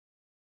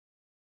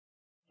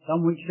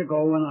Some weeks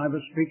ago when I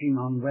was speaking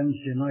on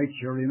Wednesday nights,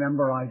 you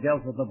remember I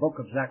dealt with the book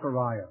of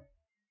Zechariah.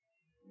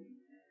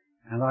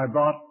 And I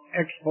brought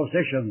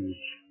expositions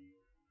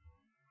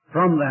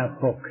from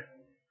that book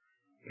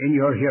in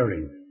your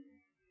hearing.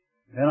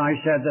 Then I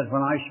said that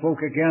when I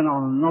spoke again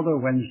on another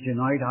Wednesday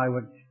night,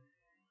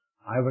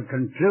 I would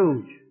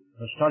conclude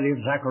the study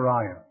of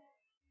Zechariah.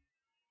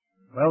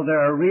 Well,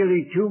 there are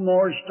really two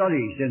more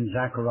studies in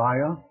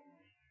Zechariah.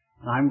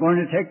 And I'm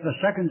going to take the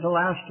second to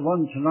last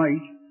one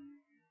tonight.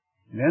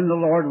 Then, the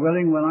Lord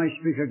willing, when I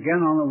speak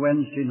again on a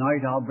Wednesday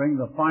night, I'll bring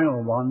the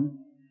final one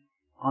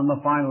on the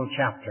final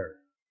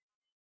chapter.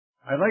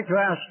 I'd like to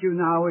ask you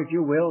now, if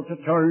you will,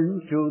 to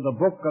turn to the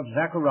book of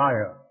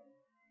Zechariah,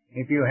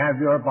 if you have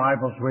your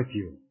Bibles with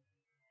you.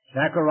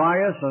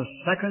 Zechariah is the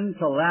second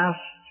to last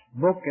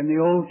book in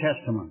the Old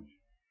Testament.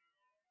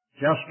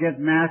 Just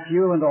get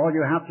Matthew, and all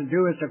you have to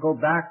do is to go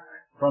back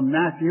from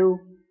Matthew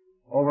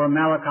over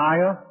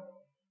Malachi,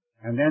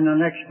 and then the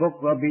next book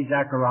will be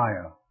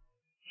Zechariah.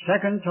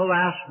 Second to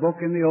last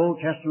book in the Old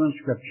Testament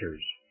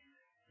Scriptures.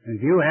 If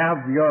you have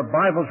your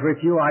Bibles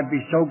with you, I'd be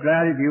so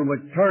glad if you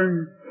would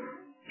turn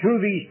to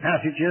these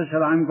passages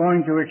that I'm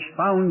going to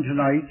expound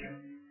tonight,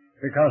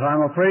 because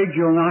I'm afraid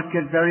you'll not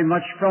get very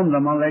much from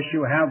them unless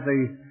you have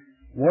the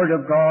Word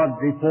of God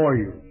before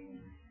you.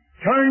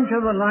 Turn to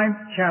the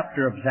 9th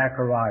chapter of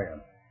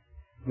Zechariah.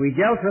 We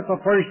dealt with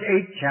the first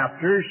 8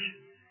 chapters.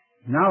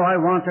 Now I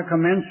want to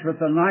commence with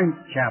the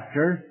 9th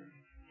chapter.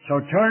 So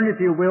turn, if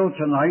you will,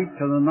 tonight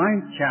to the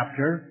 9th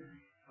chapter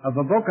of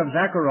the book of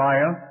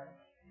Zechariah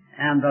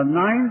and the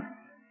 9th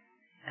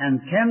and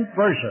 10th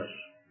verses.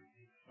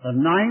 The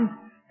 9th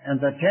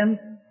and the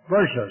 10th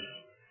verses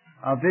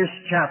of this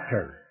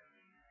chapter.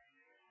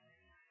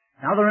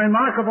 Now, the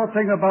remarkable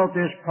thing about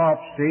this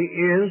prophecy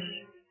is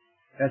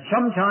that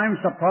sometimes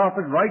the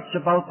prophet writes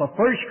about the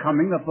first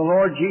coming of the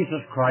Lord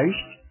Jesus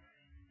Christ,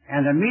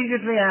 and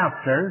immediately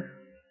after,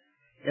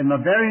 in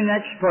the very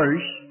next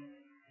verse,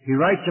 he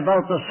writes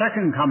about the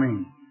second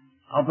coming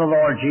of the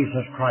Lord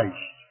Jesus Christ.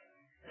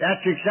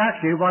 That's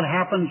exactly what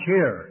happens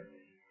here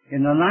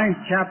in the 9th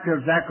chapter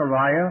of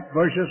Zechariah,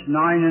 verses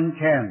 9 and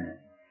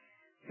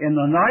 10. In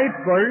the 9th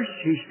verse,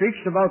 he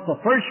speaks about the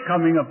first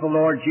coming of the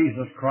Lord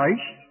Jesus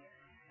Christ,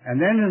 and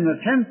then in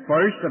the 10th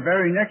verse, the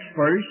very next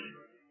verse,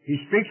 he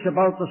speaks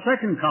about the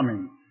second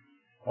coming,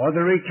 or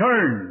the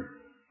return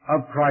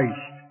of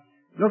Christ.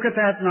 Look at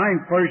that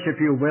 9th verse, if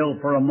you will,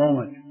 for a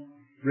moment.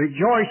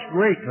 Rejoice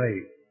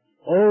greatly,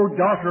 O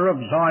daughter of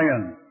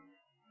Zion.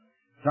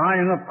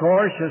 Zion, of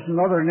course, is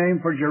another name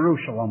for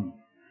Jerusalem.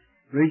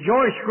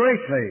 Rejoice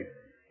greatly,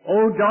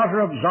 O daughter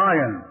of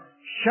Zion.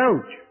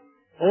 Shout,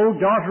 O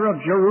daughter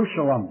of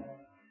Jerusalem.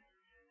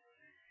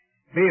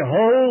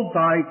 Behold,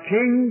 thy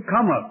King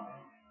cometh,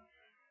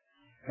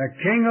 the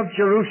King of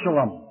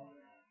Jerusalem,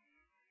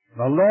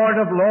 the Lord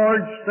of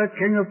lords, the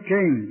King of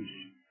kings,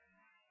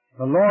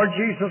 the Lord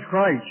Jesus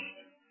Christ.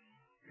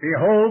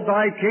 Behold,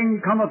 thy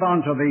King cometh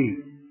unto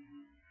thee.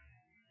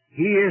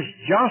 He is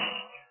just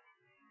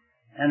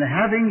and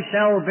having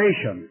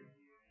salvation,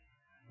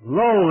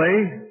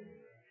 lowly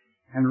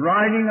and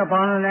riding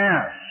upon an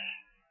ass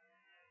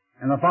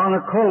and upon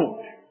a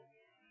colt,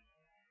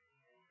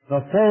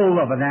 the foal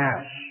of an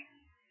ass.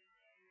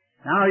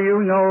 Now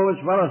you know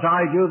as well as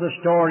I do the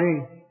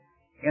story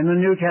in the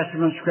New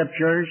Testament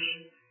Scriptures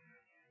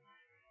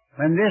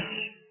when this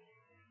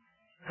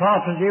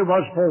prophecy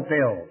was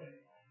fulfilled.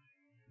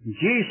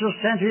 Jesus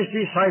sent his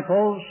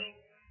disciples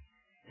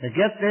to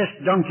get this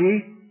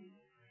donkey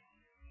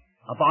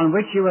upon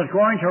which he was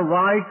going to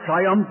ride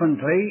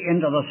triumphantly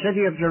into the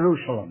city of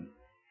Jerusalem.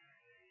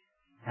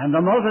 And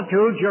the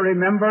multitudes, you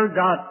remember,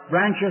 got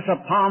branches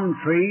of palm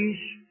trees,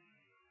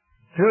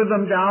 threw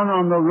them down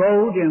on the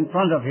road in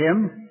front of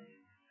him,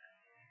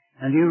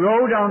 and he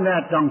rode on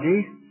that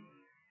donkey,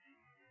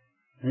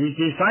 and his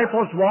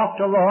disciples walked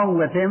along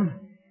with him,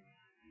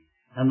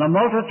 and the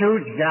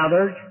multitudes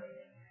gathered,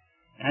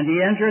 and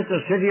he entered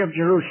the city of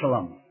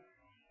Jerusalem.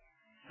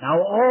 Now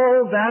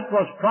all that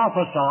was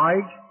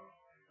prophesied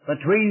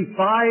between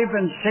 500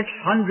 and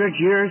 600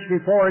 years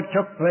before it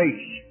took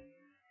place.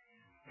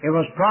 It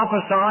was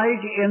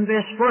prophesied in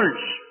this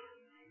verse.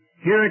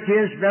 Here it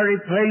is very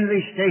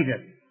plainly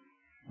stated,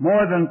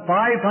 more than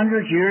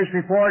 500 years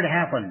before it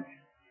happened.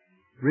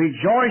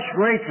 Rejoice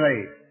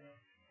greatly,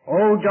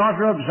 O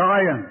daughter of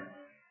Zion.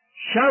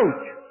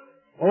 Shout,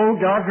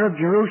 O daughter of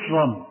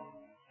Jerusalem.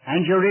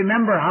 And you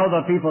remember how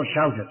the people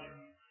shouted.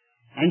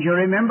 And you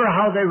remember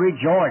how they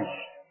rejoiced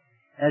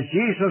as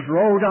Jesus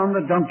rode on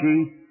the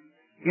donkey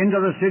into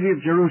the city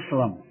of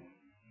Jerusalem.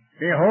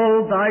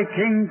 Behold, thy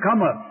King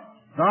cometh,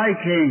 thy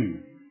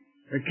King,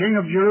 the King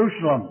of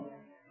Jerusalem,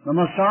 the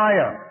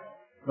Messiah,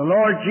 the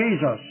Lord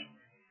Jesus.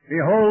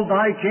 Behold,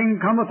 thy King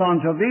cometh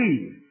unto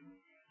thee.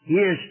 He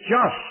is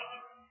just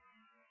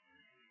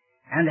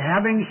and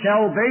having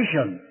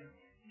salvation,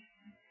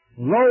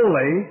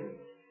 lowly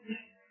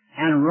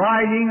and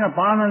riding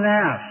upon an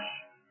ass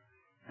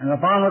and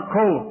upon a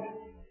colt,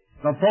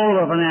 the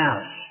foal of an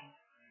ass.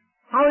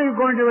 How are you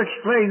going to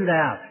explain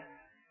that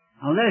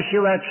unless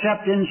you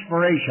accept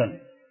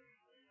inspiration?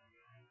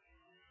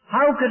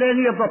 How could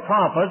any of the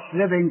prophets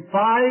living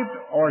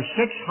 500 or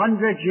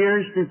 600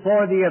 years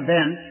before the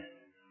event,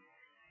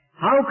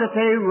 how could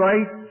they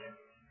write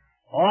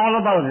all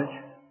about it,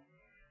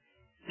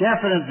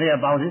 definitely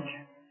about it,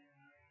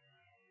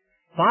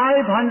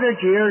 500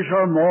 years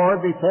or more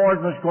before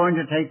it was going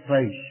to take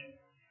place?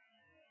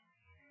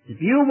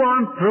 If you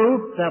want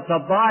proof that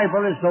the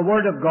Bible is the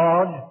Word of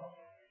God,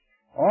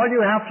 all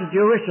you have to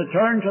do is to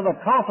turn to the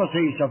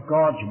prophecies of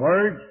God's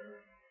Word,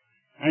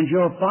 and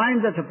you'll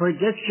find that the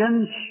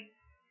predictions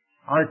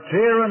are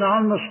clear and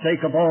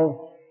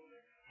unmistakable,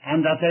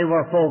 and that they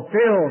were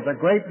fulfilled, a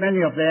great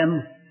many of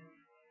them,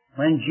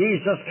 when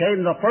Jesus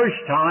came the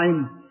first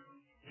time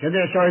to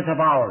this earth of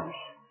ours.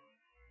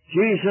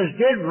 Jesus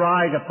did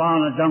ride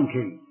upon a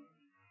donkey.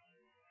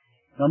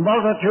 The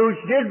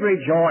multitudes did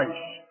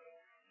rejoice.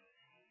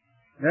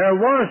 There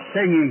was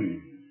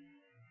singing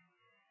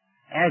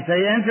as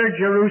they entered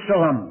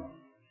Jerusalem,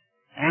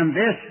 and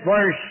this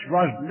verse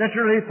was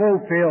literally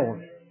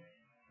fulfilled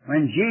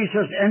when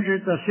Jesus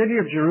entered the city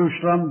of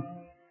Jerusalem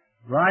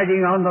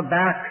riding on the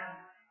back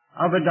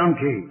of a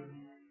donkey.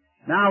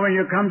 Now when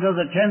you come to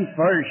the 10th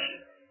verse,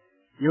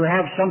 you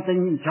have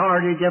something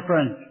entirely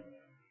different.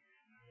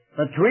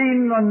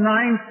 Between the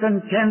 9th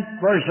and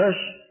 10th verses,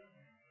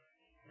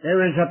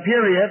 there is a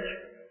period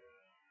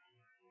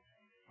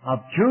of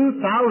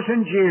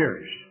 2,000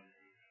 years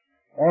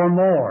or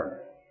more.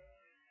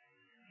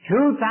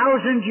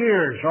 2,000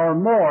 years or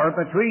more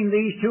between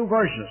these two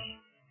verses.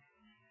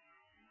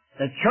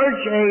 The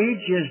church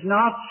age is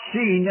not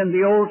seen in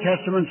the Old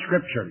Testament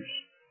Scriptures.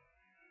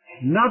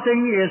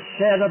 Nothing is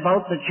said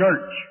about the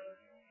church.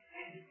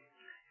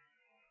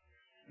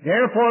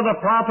 Therefore the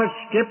prophet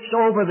skips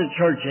over the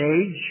church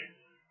age,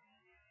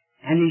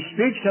 and he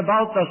speaks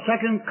about the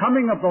second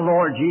coming of the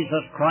Lord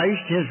Jesus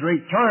Christ, His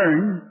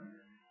return,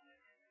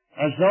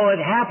 as though it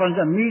happened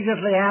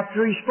immediately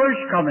after His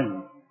first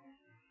coming.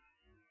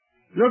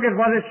 Look at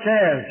what it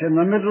says in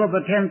the middle of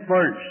the 10th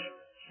verse.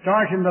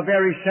 Start in the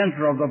very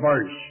center of the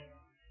verse.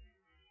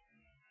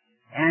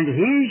 And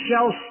He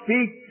shall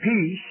speak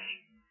peace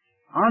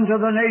unto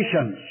the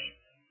nations.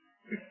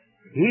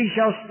 He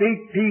shall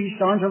speak peace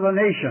unto the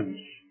nations.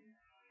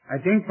 I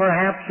think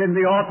perhaps in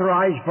the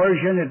Authorized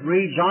Version it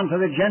reads unto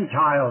the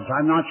Gentiles.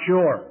 I'm not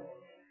sure.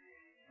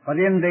 But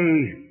in the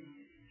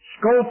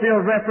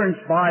Schofield Reference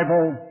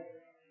Bible,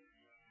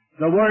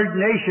 the word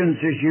nations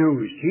is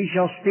used. He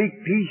shall speak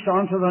peace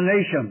unto the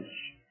nations.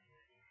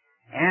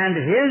 And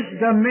His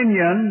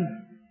dominion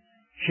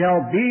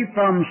shall be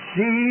from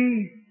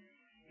sea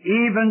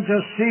even to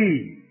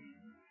sea,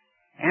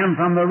 and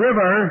from the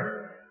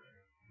river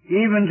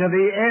even to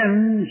the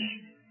ends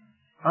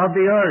of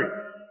the earth.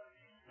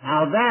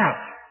 Now that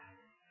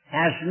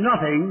has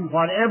nothing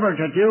whatever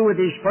to do with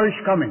His first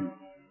coming.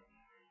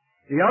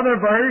 The other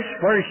verse,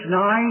 verse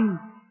 9,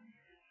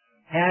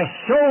 has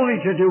solely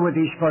to do with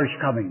His first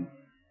coming.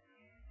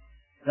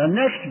 The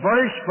next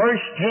verse,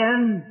 verse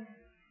 10,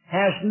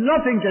 has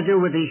nothing to do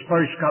with His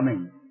first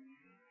coming,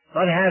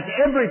 but has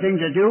everything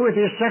to do with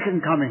His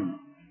second coming.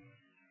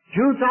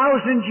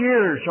 2,000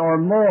 years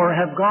or more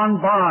have gone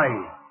by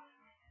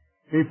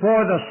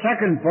before the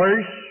second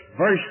verse,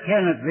 verse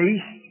 10 at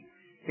least,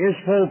 is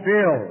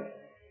fulfilled.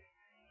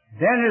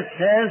 Then it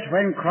says,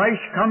 when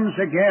Christ comes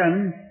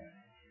again,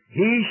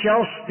 He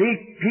shall speak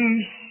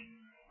peace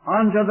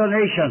unto the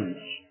nations.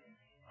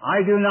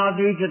 I do not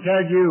need to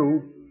tell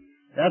you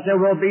that there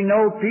will be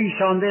no peace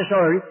on this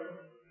earth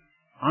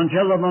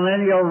until the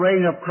millennial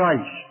reign of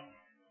Christ.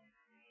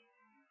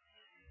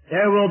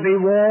 There will be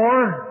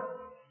war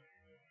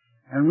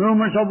and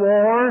rumors of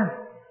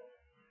war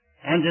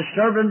and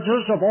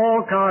disturbances of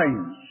all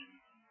kinds.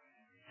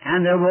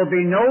 And there will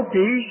be no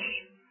peace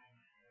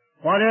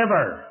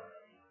whatever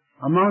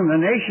among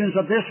the nations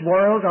of this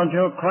world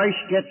until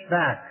Christ gets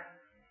back.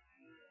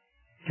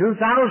 2,000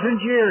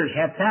 years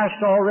have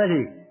passed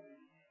already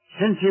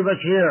since He was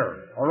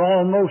here, or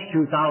almost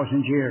 2,000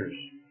 years.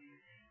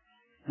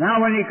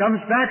 Now when He comes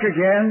back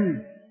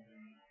again,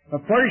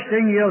 the first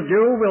thing He'll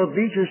do will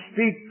be to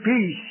speak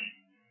peace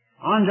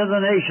unto the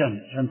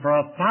nations, and for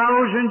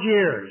 1,000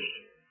 years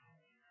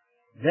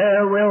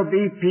there will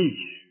be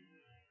peace.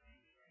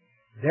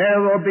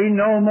 There will be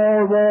no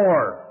more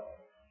war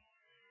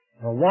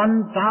for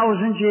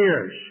 1,000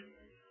 years,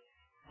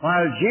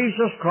 while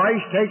Jesus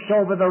Christ takes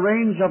over the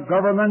reins of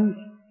government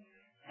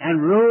and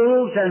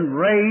rules and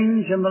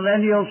reigns in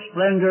millennial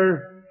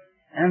splendor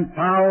and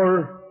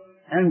power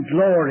and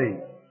glory.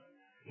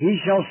 He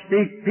shall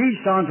speak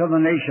peace unto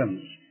the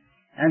nations,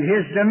 and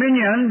His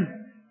dominion,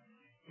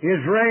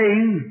 His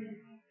reign,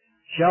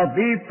 shall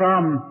be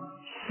from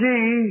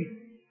sea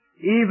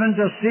even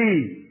to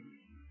sea,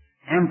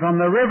 and from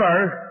the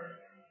river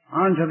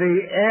unto the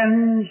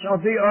ends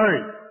of the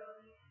earth.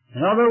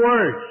 In other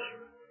words,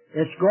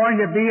 it's going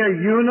to be a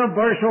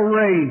universal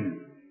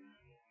reign.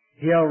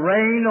 He'll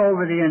reign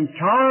over the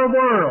entire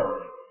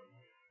world.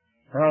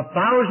 For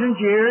 1,000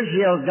 years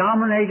He'll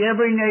dominate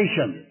every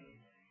nation,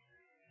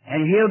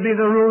 and He'll be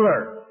the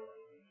ruler.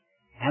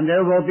 And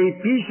there will be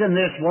peace in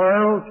this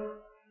world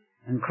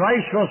And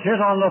Christ will sit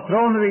on the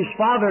throne of his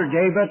father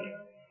David,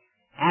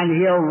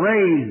 and he'll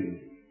reign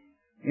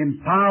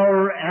in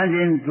power and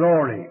in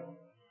glory.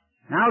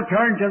 Now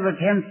turn to the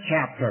 10th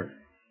chapter.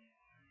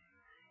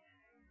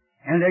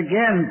 And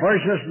again,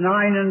 verses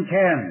 9 and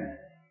 10.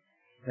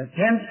 The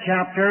 10th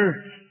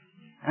chapter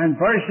and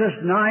verses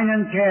 9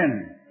 and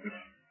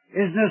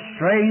 10. Isn't it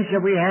strange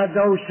that we had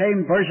those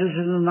same verses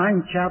in the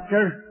 9th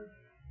chapter?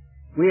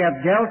 We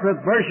have dealt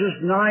with verses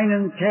 9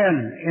 and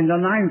 10 in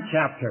the 9th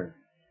chapter.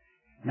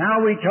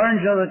 Now we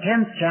turn to the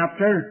 10th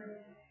chapter,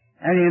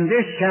 and in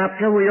this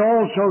chapter we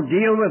also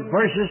deal with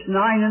verses 9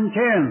 and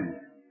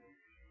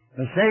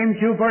 10. The same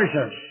two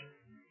verses.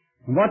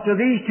 And what do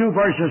these two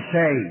verses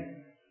say?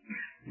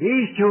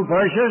 These two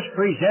verses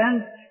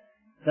present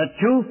the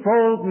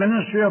twofold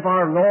ministry of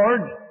our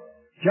Lord,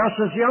 just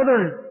as the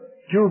other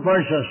two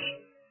verses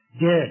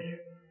did.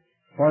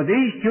 For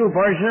these two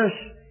verses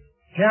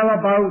tell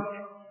about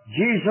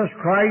Jesus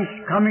Christ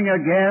coming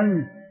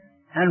again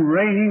and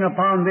reigning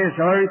upon this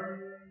earth.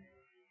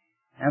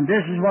 And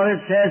this is what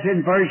it says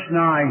in verse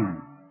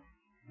 9.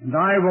 And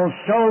I will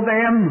sow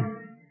them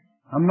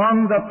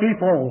among the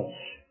peoples,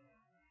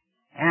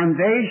 and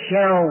they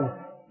shall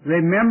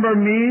remember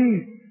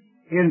me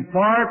in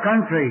far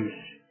countries,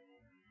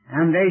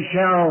 and they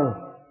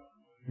shall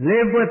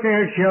live with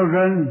their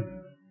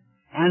children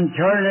and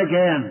turn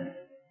again.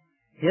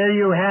 Here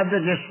you have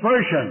the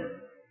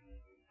dispersion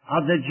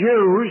of the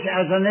Jews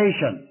as a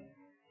nation.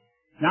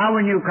 Now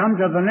when you come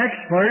to the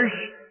next verse,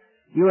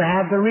 you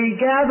have the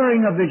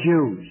regathering of the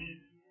Jews.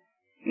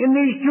 In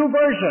these two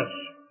verses,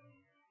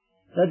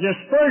 the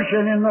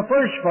dispersion in the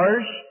first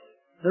verse,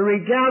 the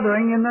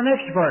regathering in the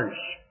next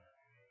verse.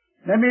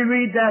 Let me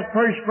read that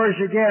first verse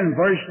again,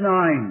 verse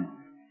 9.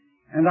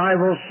 And I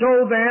will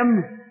sow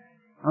them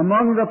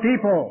among the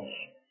peoples.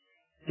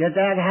 Did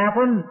that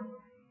happen?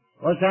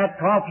 Was that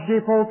prophecy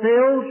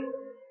fulfilled?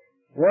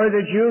 Were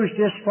the Jews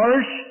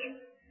dispersed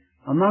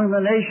among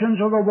the nations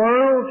of the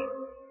world?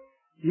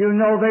 You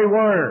know they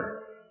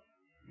were.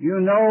 You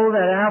know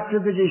that after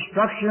the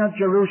destruction of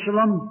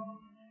Jerusalem,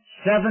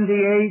 70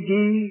 AD,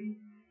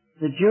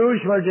 the Jews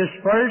were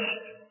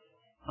dispersed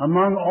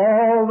among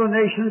all the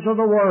nations of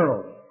the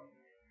world.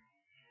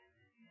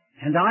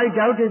 And I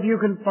doubt if you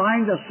can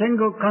find a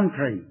single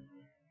country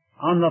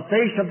on the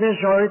face of this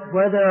earth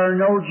where there are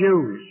no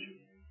Jews.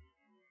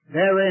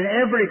 They're in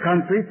every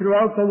country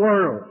throughout the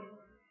world.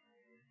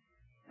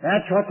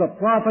 That's what the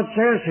prophet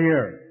says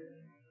here.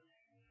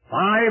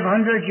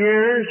 500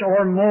 years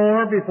or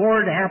more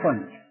before it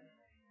happened,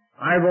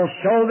 I will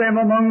sow them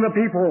among the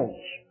peoples,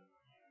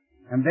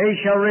 and they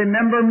shall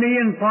remember me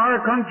in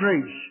far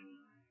countries.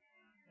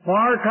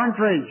 Far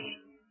countries.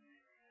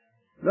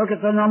 Look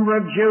at the number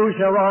of Jews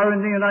there are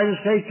in the United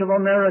States of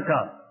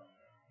America.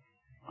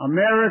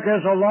 America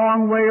is a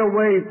long way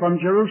away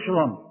from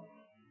Jerusalem.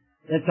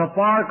 It's a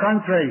far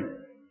country.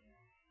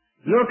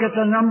 Look at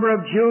the number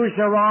of Jews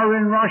there are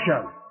in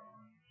Russia.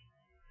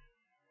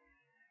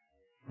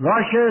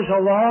 Russia is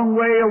a long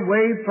way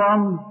away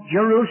from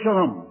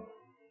Jerusalem.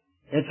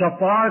 It's a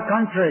far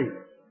country.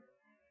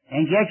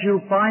 And yet you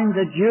find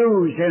the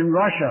Jews in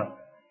Russia.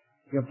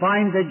 You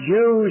find the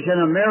Jews in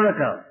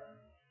America.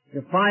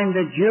 You find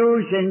the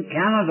Jews in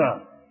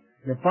Canada.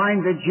 You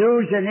find the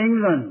Jews in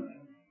England.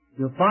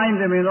 You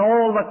find them in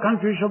all the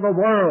countries of the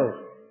world,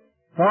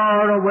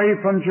 far away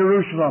from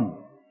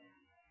Jerusalem.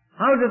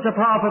 How did the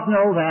prophet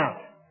know that?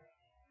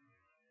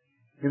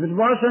 If it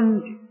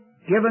wasn't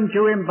given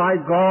to him by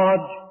God,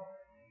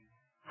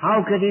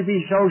 how could he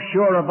be so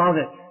sure about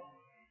it?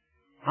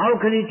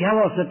 How could he tell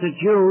us that the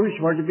Jews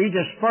were to be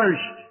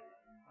dispersed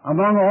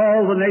among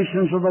all the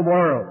nations of the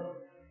world?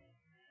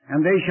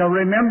 And they shall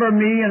remember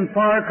me in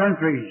far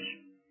countries,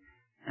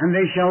 and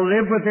they shall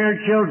live with their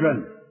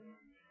children,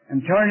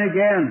 and turn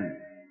again.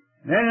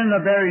 Then in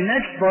the very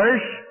next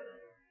verse,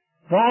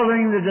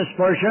 following the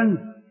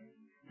dispersion,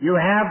 you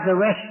have the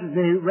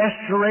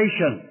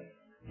restoration,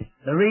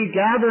 the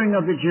regathering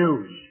of the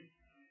Jews.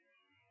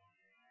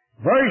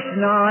 Verse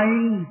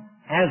 9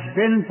 has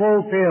been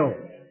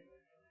fulfilled.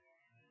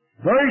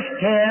 Verse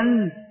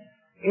 10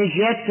 is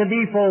yet to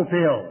be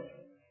fulfilled.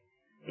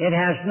 It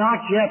has not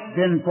yet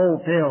been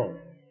fulfilled.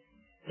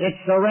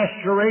 It's the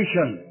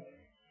restoration,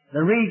 the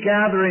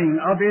regathering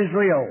of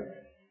Israel.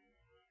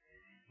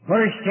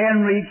 Verse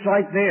 10 reads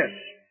like this,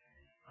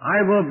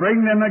 I will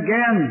bring them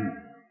again,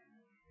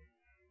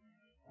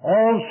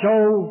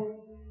 also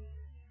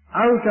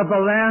out of the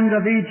land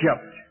of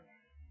Egypt.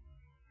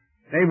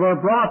 They were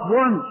brought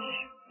once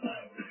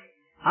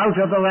out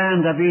of the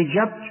land of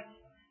Egypt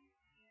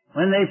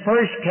when they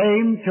first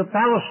came to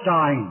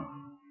Palestine.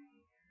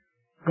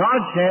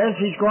 God says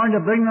He's going to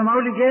bring them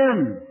out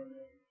again.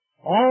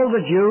 All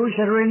the Jews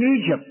that are in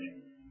Egypt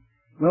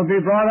will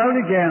be brought out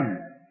again.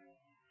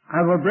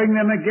 I will bring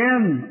them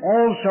again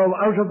also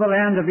out of the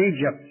land of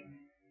Egypt,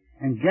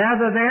 and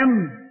gather them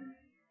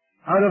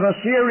out of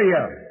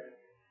Assyria,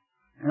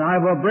 and I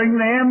will bring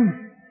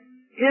them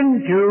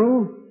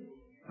into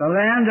the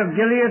land of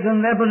Gilead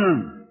and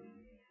Lebanon,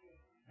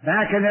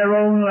 back in their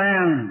own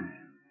land,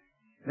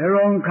 their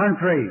own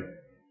country,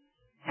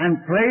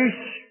 and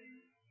place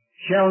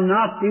shall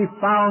not be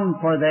found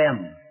for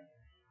them.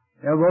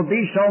 There will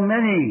be so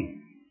many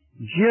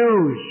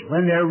Jews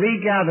when they're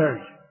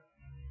regathered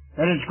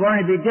that it's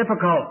going to be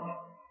difficult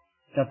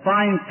to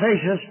find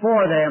places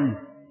for them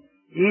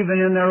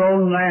even in their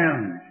own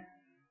land.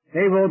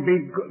 They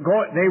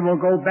will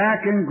go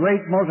back in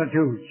great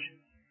multitudes.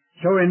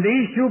 So in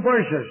these two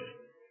verses,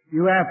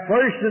 you have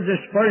first the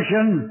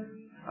dispersion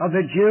of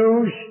the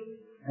Jews,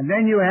 and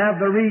then you have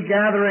the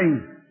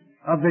regathering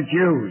of the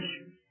Jews.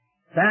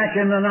 Back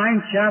in the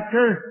 9th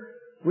chapter,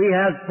 we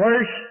had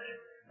first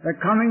the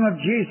coming of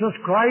Jesus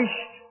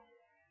Christ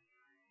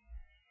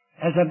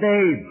as a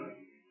babe.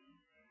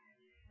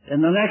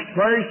 In the next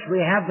verse, we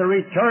have the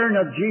return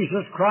of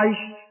Jesus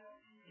Christ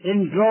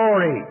in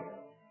glory.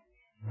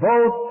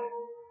 Both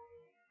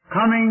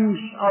comings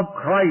of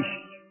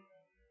Christ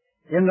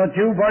in the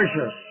two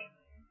verses.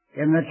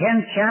 In the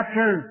 10th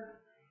chapter,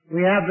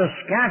 we have the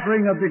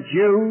scattering of the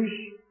Jews,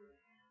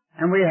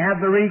 and we have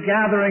the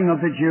regathering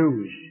of the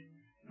Jews.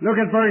 Look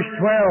at verse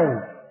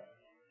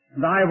 12.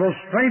 And I will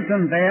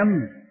strengthen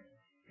them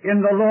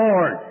in the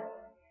Lord,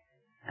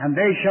 and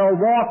they shall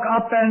walk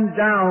up and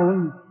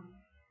down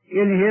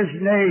in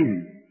His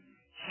name,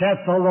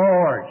 saith the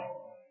Lord.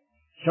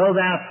 So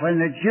that when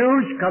the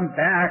Jews come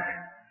back,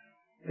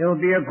 it'll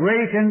be a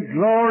great and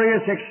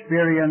glorious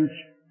experience.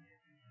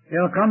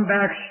 They'll come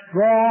back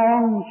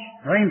strong,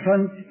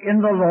 strengthened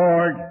in the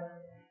Lord,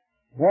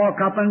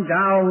 walk up and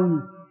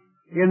down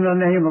in the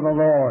name of the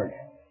Lord.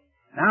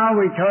 Now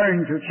we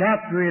turn to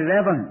chapter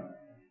 11.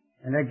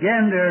 And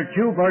again there are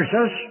two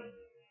verses,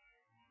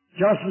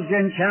 just as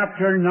in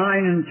chapter 9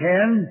 and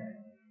 10.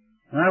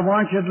 And I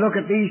want you to look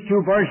at these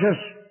two verses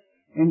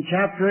in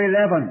chapter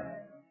 11.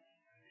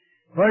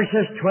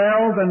 Verses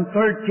 12 and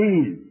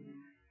 13.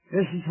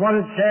 This is what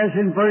it says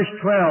in verse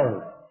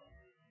 12.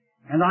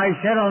 And I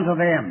said unto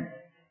them,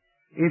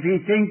 if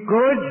ye think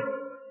good,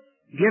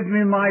 give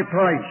me my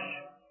price.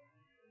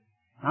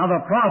 Now the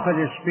prophet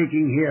is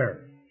speaking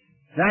here.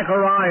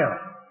 Zechariah,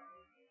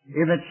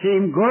 if it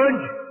seem good,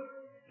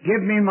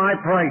 give me my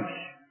price.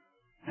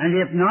 And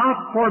if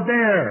not,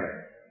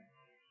 forbear.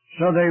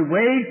 So they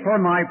weighed for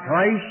my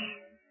price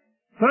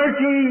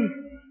 30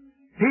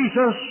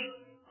 pieces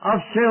of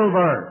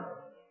silver.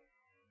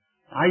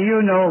 Now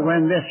you know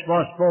when this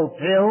was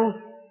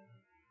fulfilled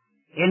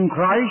in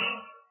Christ.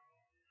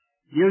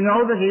 You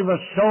know that He was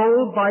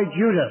sold by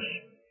Judas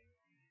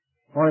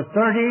for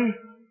 30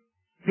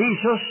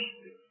 pieces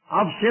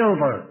of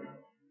silver.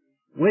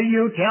 Will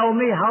you tell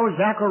me how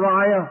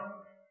Zechariah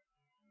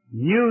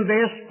knew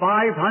this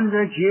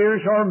 500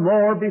 years or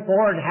more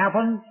before it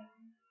happened?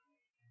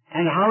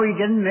 And how he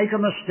didn't make a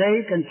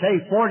mistake and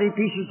say 40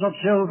 pieces of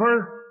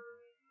silver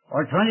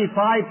or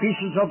 25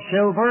 pieces of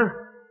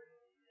silver?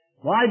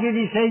 Why did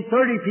he say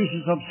 30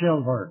 pieces of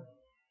silver?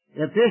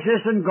 If this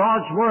isn't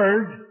God's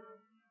Word,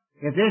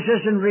 if this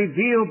isn't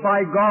revealed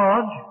by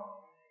God,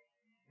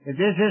 if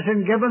this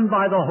isn't given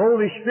by the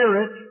Holy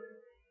Spirit,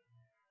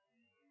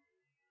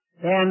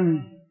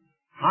 then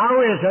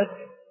how is it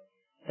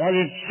that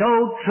it's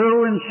so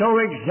true and so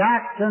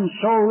exact and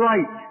so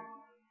right?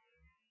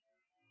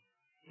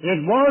 It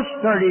was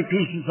 30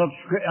 pieces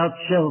of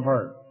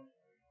silver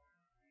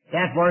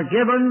that were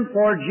given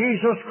for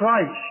Jesus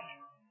Christ.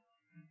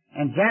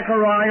 And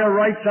Zechariah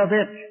writes of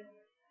it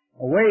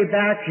way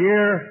back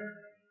here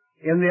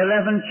in the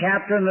 11th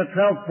chapter and the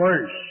 12th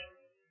verse.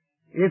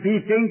 If ye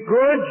think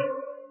good,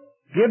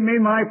 give me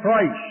my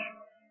price,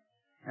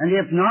 and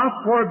if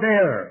not,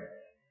 forbear.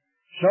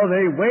 So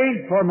they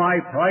weighed for my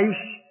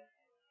price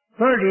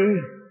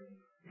 30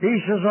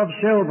 pieces of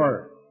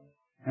silver.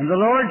 And the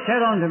Lord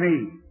said unto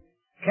me,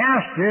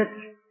 cast it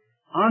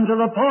unto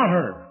the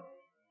potter,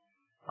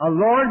 a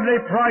lordly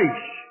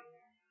price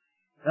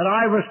that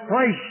I was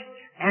priced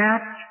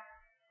at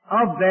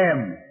of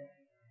them.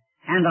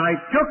 And I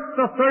took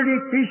the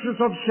 30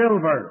 pieces of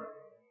silver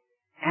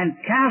and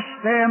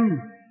cast them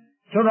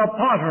to the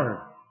potter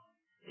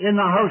in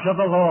the house of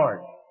the Lord.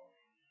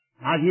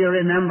 Now do you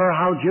remember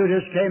how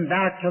Judas came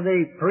back to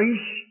the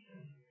priest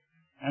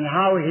and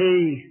how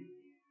he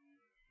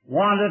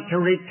wanted to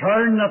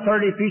return the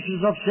 30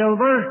 pieces of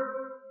silver?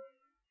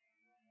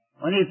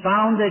 When he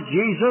found that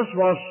Jesus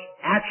was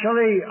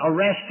actually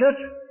arrested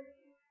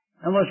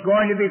and was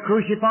going to be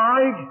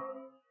crucified,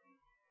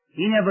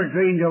 he never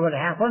dreamed it would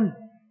happen.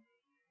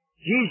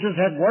 Jesus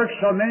had worked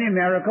so many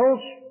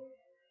miracles.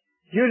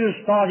 Judas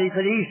thought he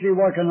could easily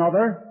work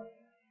another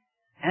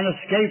and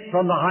escape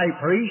from the high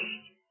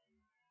priest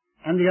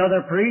and the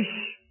other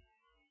priests.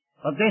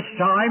 But this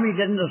time he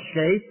didn't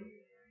escape.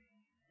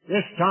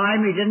 This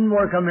time he didn't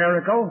work a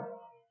miracle.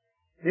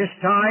 This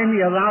time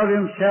he allowed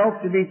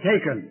himself to be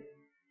taken.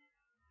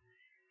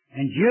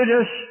 And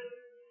Judas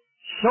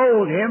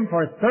sold him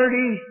for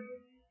 30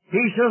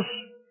 pieces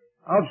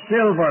of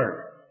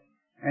silver.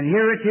 And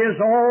here it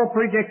is all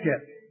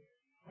predicted,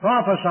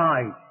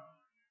 prophesied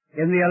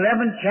in the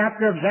 11th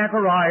chapter of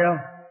Zechariah,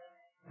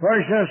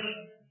 verses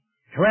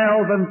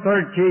 12 and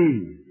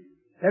 13.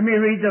 Let me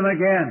read them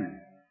again.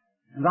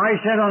 And I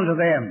said unto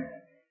them,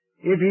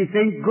 if ye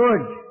think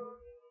good,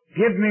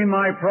 give me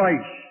my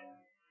price,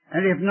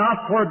 and if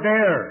not,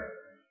 forbear.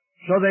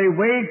 So they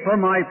weighed for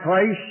my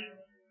price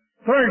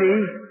 30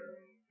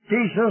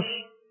 pieces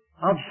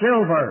of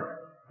silver.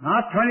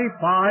 Not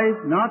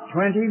 25, not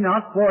 20,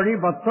 not 40,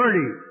 but 30.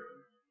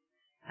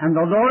 And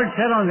the Lord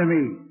said unto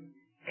me,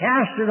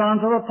 cast it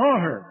unto the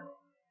potter.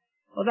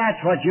 Well,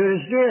 that's what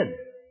Judas did.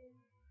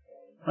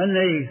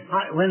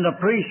 When the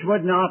priest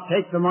would not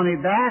take the money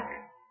back,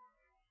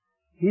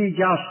 he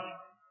just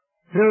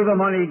threw the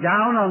money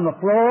down on the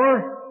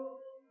floor.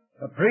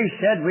 The priest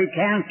said, we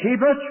can't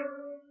keep it.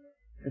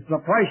 It's the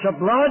price of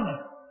blood.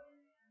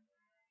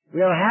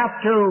 We'll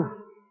have to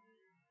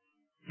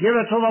give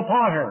it to the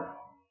potter.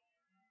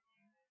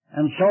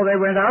 And so they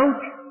went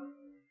out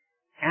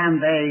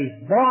and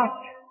they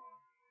bought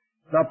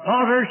the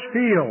potter's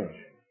field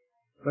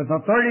with the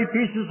 30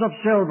 pieces of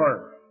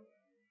silver.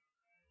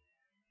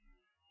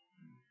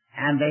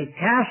 And they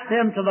cast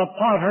them to the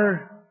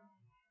potter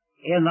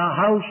in the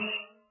house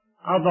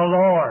of the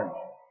Lord.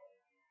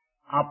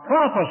 A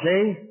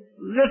prophecy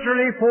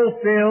literally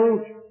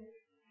fulfilled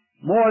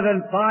more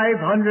than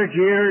 500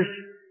 years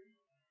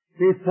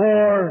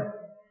before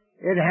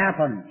it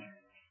happened,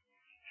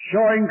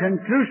 showing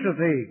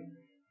conclusively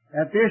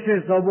that this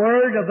is the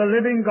Word of the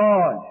living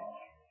God,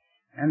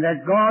 and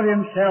that God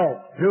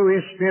Himself, through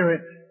His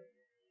Spirit,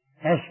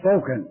 has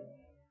spoken.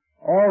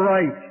 All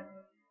right.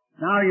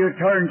 Now you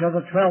turn to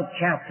the 12th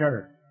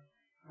chapter,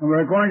 and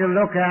we're going to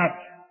look at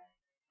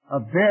a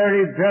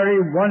very,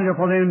 very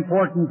wonderful and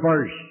important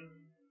verse.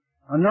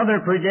 Another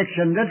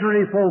prediction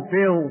literally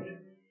fulfilled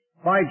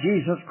by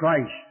Jesus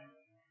Christ.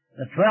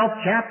 The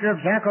 12th chapter of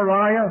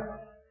Zechariah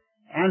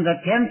and the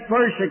 10th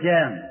verse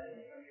again.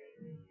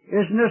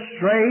 Isn't it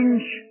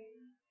strange?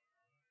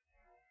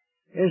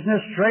 Isn't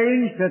it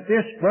strange that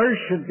this verse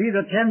should be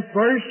the 10th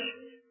verse?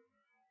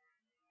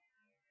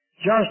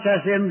 Just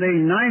as in the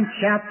 9th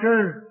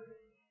chapter,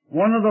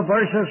 one of the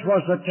verses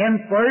was the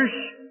 10th verse,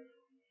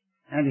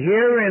 and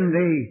here in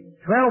the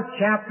 12th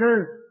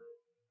chapter,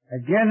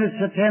 again it's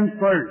the 10th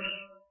verse.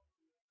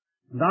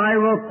 And I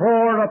will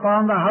pour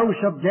upon the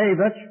house of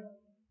David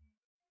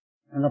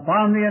and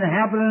upon the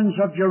inhabitants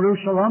of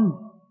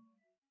Jerusalem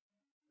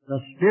the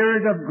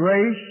spirit of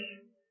grace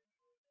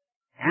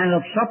and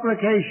of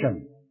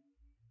supplication.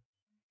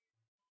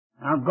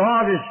 Now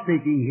God is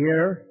speaking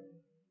here,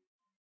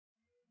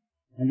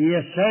 and He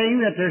is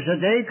saying that there's a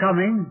day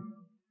coming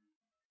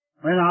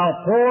when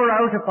I'll pour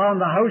out upon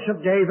the house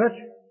of David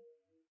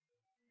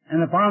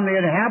and upon the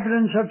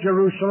inhabitants of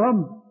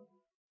Jerusalem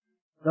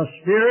the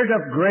spirit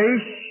of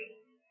grace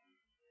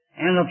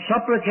and of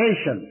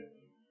supplication.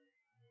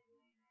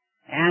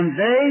 And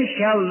they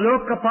shall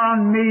look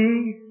upon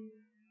me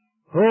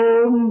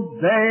whom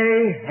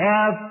they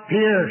have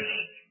pierced.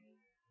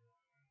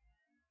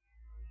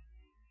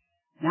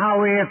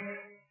 Now, if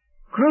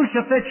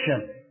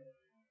crucifixion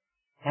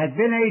had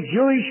been a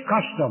Jewish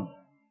custom,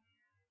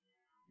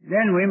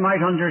 then we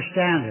might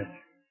understand it.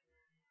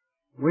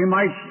 We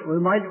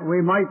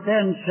might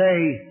then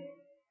say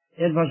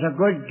it was a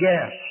good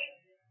guess.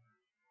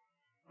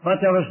 But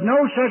there was no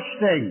such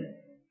thing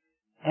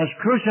as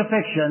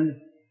crucifixion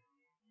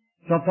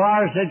so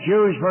far as the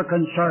Jews were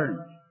concerned.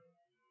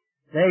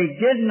 They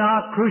did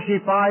not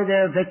crucify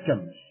their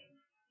victims.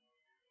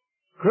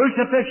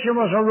 Crucifixion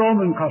was a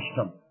Roman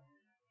custom,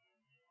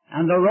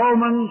 and the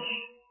Romans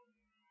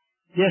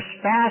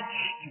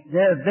dispatched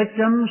their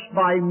victims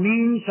by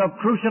means of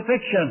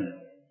crucifixion.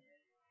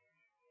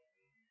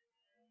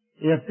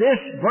 If this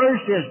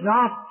verse is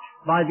not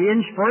by the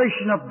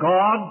inspiration of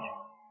God,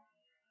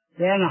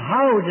 then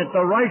how did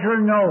the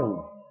writer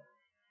know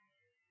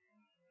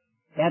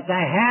that the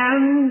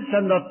hands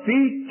and the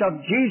feet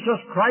of Jesus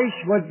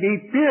Christ would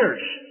be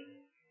pierced,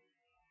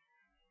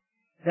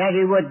 that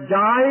He would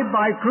die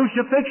by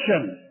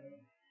crucifixion?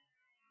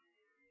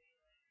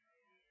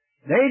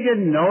 They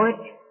didn't know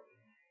it.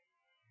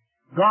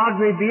 God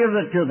revealed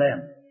it to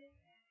them.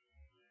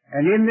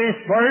 And in this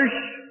verse,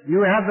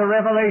 you have the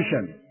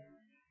revelation.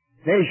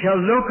 They shall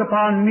look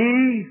upon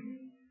me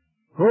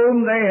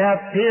whom they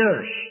have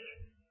pierced.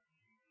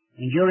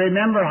 And you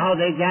remember how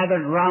they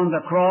gathered round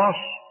the cross,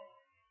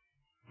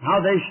 how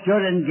they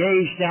stood and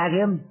gazed at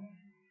Him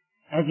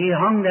as He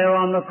hung there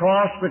on the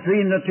cross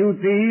between the two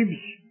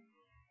thieves,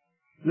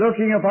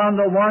 looking upon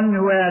the one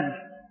who had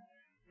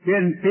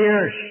been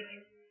pierced,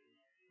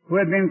 who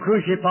had been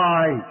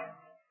crucified.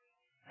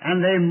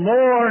 And they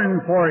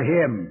mourn for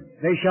Him.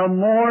 They shall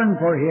mourn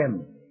for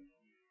Him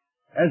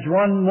as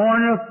one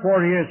mourneth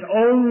for his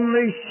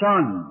only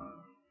son,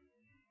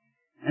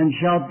 and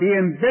shall be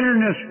in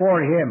bitterness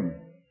for him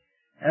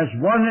as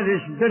one that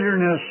is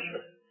bitterness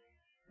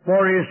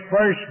for his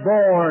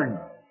firstborn.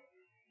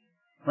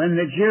 When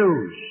the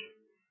Jews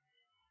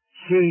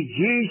see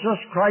Jesus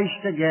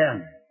Christ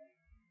again,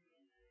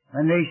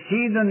 when they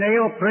see the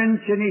nail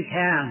prints in His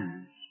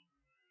hands,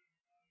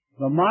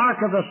 the mark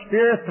of the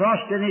spear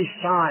thrust in His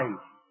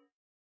side,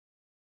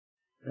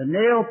 the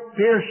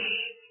nail-pierced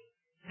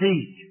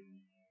feet,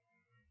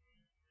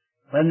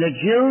 when the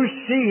Jews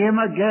see Him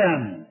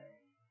again,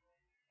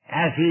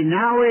 as He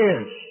now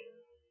is,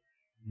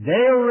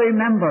 they'll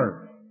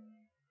remember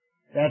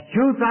that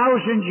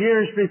 2,000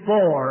 years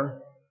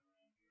before,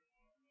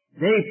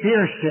 they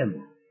pierced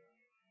him.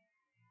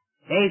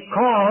 They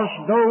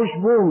caused those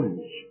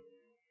wounds.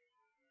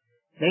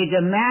 They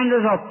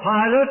demanded of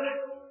Pilate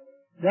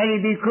that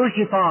he be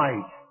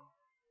crucified.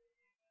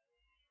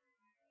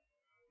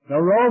 The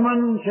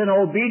Romans, in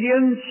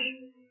obedience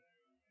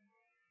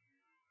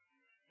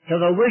to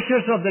the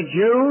wishes of the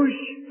Jews,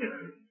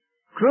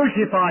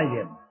 crucified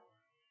him.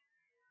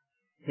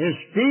 His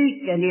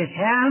feet and his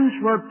hands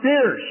were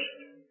pierced.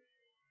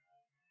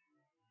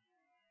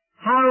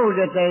 How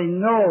did they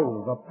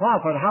know, the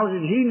prophet, how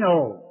did he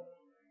know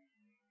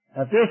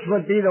that this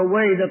would be the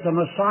way that the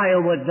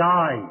Messiah would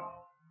die?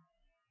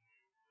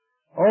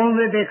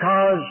 Only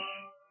because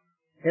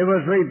it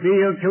was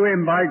revealed to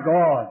him by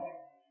God.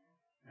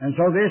 And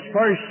so this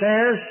verse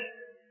says,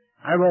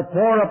 I will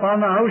pour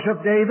upon the house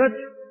of David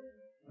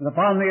and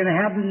upon the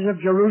inhabitants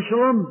of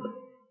Jerusalem.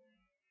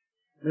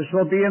 This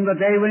will be in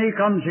the day when he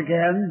comes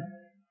again,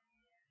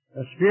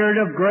 the spirit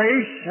of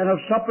grace and of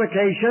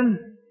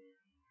supplication,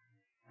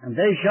 and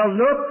they shall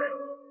look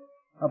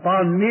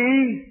upon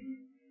me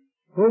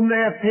whom they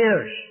have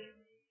pierced,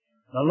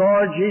 the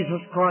Lord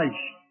Jesus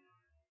Christ.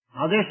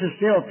 Now this is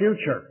still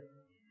future.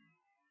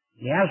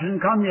 He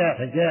hasn't come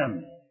yet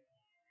again.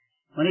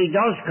 When he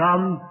does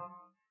come,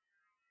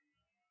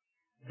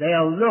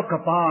 they'll look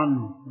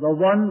upon the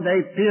one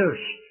they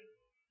pierced,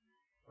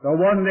 the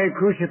one they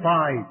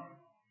crucified.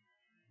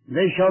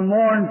 They shall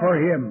mourn for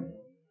him,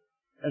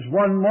 as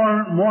one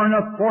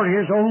mourneth for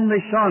his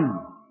only son,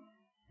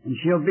 and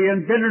shall be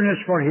in bitterness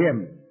for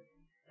him,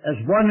 as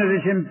one that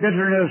is in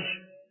bitterness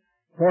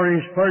for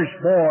his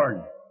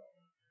firstborn.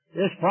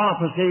 This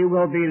prophecy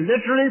will be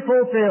literally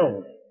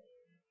fulfilled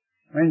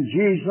when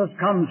Jesus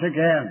comes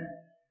again.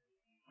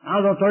 Now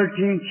the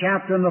 13th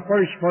chapter and the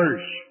first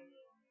verse.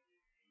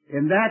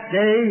 In that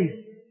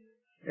day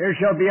there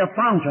shall be a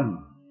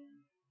fountain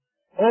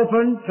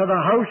opened to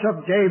the house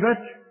of David,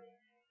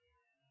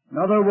 in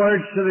other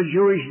words, to the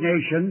Jewish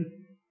nation,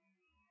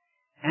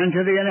 and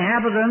to the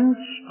inhabitants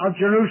of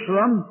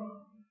Jerusalem,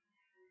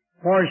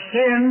 for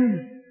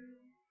sin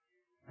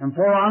and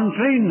for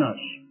uncleanness.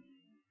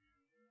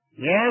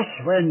 Yes,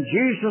 when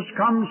Jesus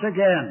comes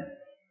again,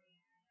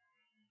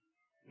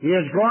 he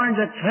is going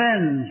to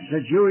cleanse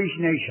the Jewish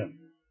nation.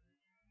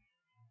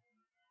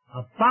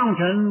 A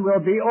fountain will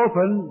be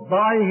opened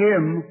by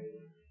him,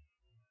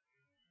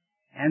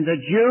 and the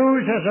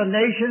Jews as a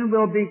nation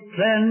will be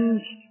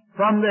cleansed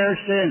from their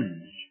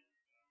sins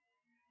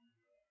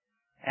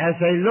as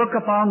they look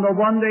upon the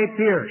one they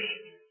pierced.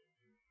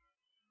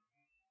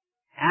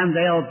 And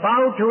they'll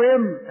bow to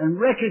him and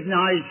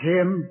recognize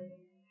him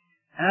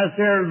as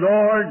their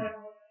Lord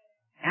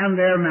and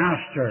their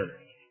Master.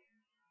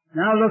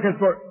 Now look at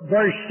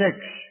verse 6.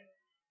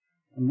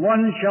 And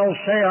one shall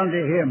say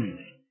unto him,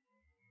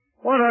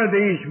 What are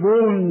these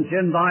wounds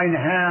in thine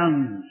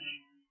hands?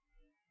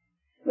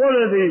 What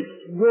are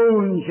these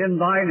wounds in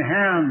thine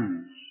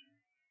hands?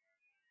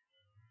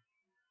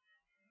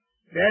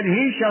 Then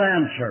he shall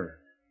answer,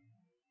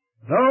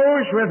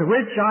 Those with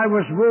which I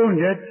was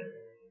wounded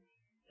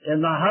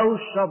in the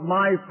house of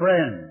my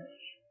friends.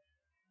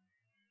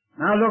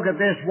 Now look at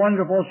this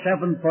wonderful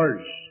 7th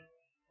verse.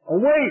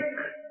 Awake,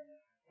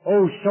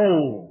 O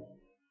soul,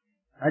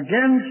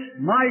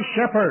 against my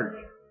shepherd,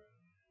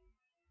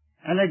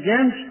 and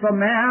against the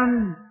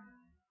man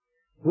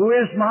who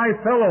is my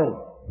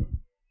fellow.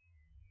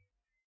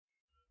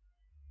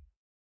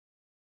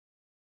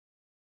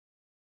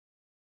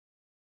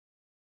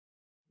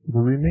 For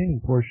the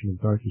remaining portion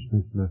of Dr.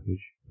 Smith's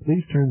message,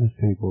 please turn this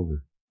tape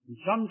over. And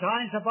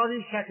sometimes about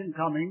his second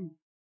coming,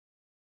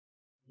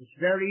 it's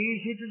very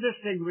easy to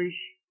distinguish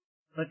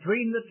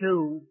between the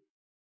two.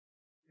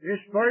 This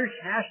verse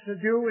has to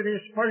do with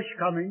his first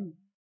coming,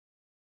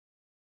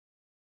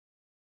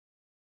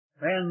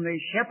 when the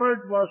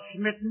shepherd was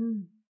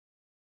smitten,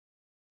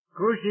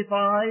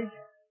 crucified,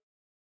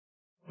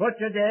 put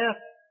to death,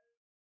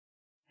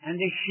 and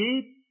the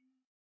sheep,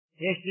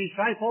 his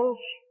disciples,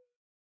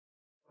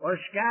 were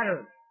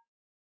scattered.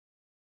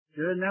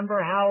 Do you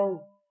remember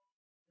how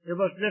it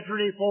was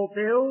literally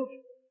fulfilled?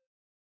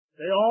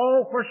 They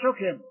all forsook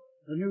him,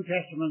 the New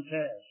Testament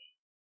says.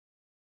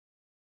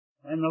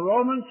 When the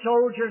Roman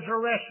soldiers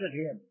arrested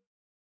him,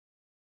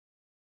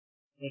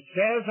 it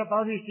says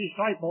about his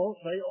disciples,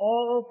 they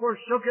all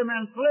forsook him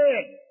and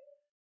fled.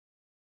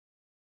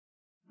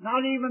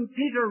 Not even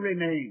Peter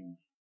remained.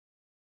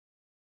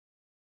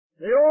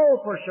 They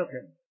all forsook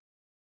him.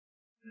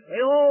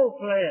 They all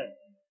fled.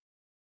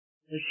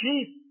 The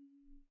sheep,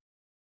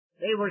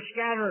 they were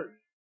scattered.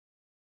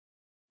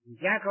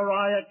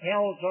 Zechariah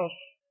tells us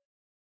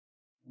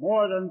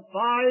more than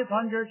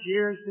 500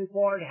 years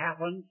before it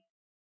happened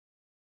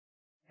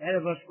that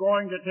it was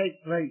going to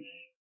take place.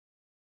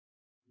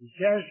 He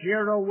says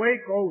here,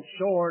 Awake, O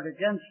sword,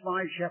 against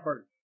my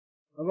shepherd,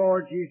 the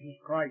Lord Jesus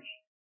Christ.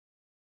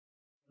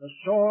 The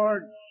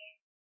swords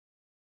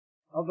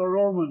of the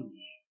Romans,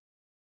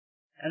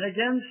 and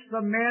against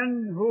the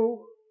man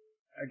who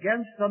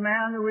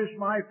is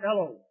my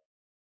fellow.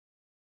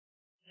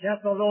 saith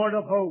the Lord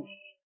of hosts,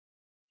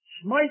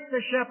 smite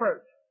the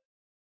shepherd.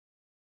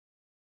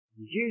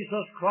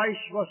 Jesus Christ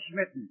was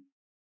smitten,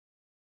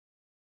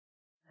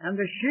 and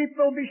the sheep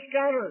will be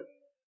scattered,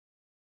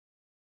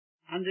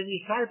 and the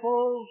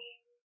disciples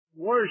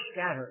were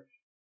scattered.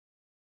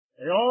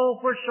 They all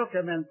forsook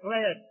him and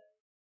fled.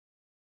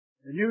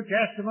 The New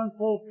Testament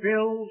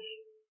fulfills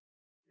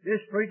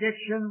this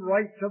prediction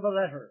right to the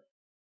letter.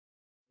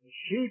 The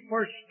sheep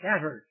were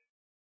scattered,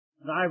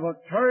 and I will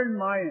turn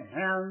my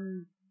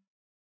hand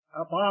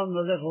upon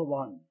the little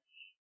ones.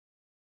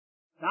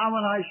 Now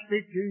when I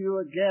speak to you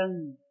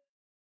again,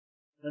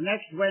 the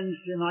next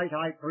Wednesday night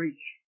I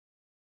preach,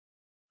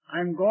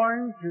 I'm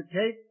going to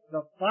take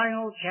the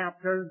final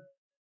chapter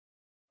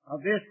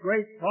of this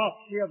great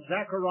prophecy of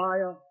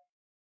Zechariah,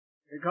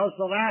 because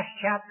the last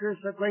chapter is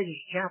the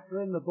greatest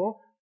chapter in the book,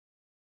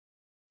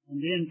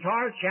 and the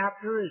entire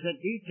chapter is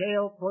a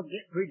detailed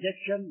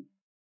prediction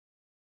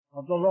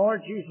of the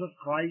Lord Jesus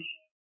Christ.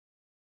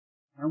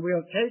 And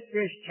we'll take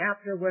this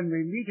chapter when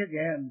we meet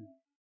again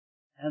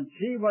and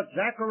see what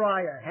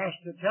Zechariah has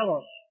to tell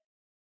us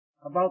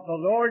about the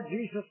Lord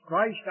Jesus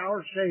Christ,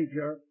 our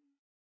Savior,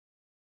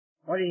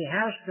 what he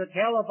has to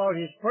tell about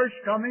his first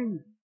coming,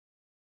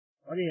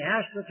 what he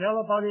has to tell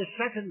about his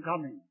second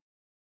coming.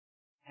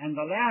 And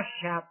the last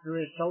chapter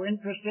is so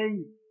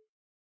interesting,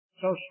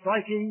 so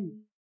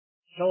striking,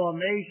 so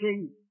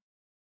amazing,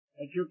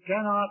 that you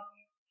cannot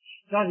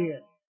study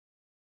it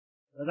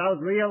without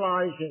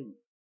realizing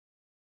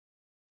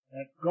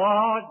that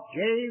God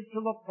gave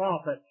to the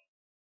prophet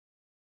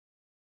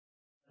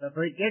the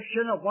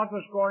prediction of what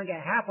was going to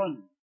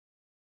happen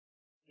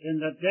in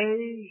the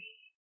days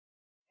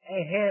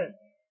ahead.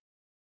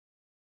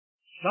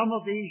 Some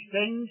of these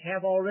things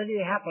have already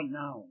happened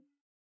now.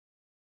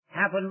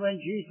 Happened when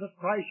Jesus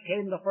Christ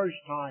came the first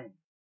time.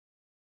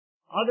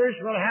 Others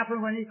will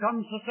happen when he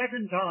comes the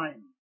second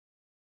time.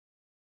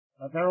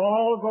 But they're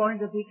all going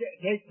to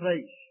take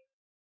place.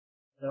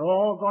 They're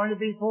all going to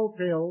be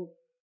fulfilled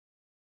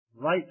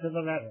right to the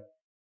letter.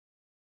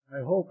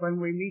 I hope when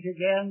we meet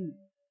again,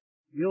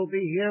 you'll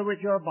be here with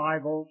your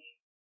Bibles,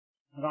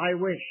 and I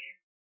wish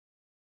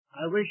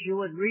you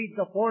would read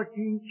the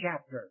 14th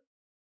chapter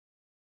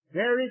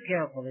very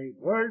carefully,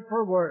 word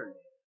for word,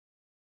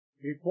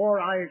 before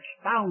I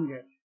expound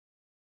it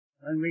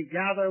when we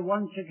gather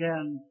once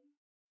again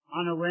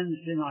on a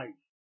Wednesday night.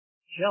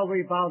 Shall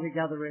we bow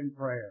together in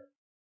prayer?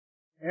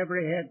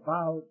 Every head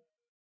bowed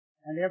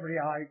and every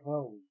eye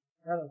closed.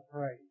 Let us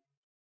pray.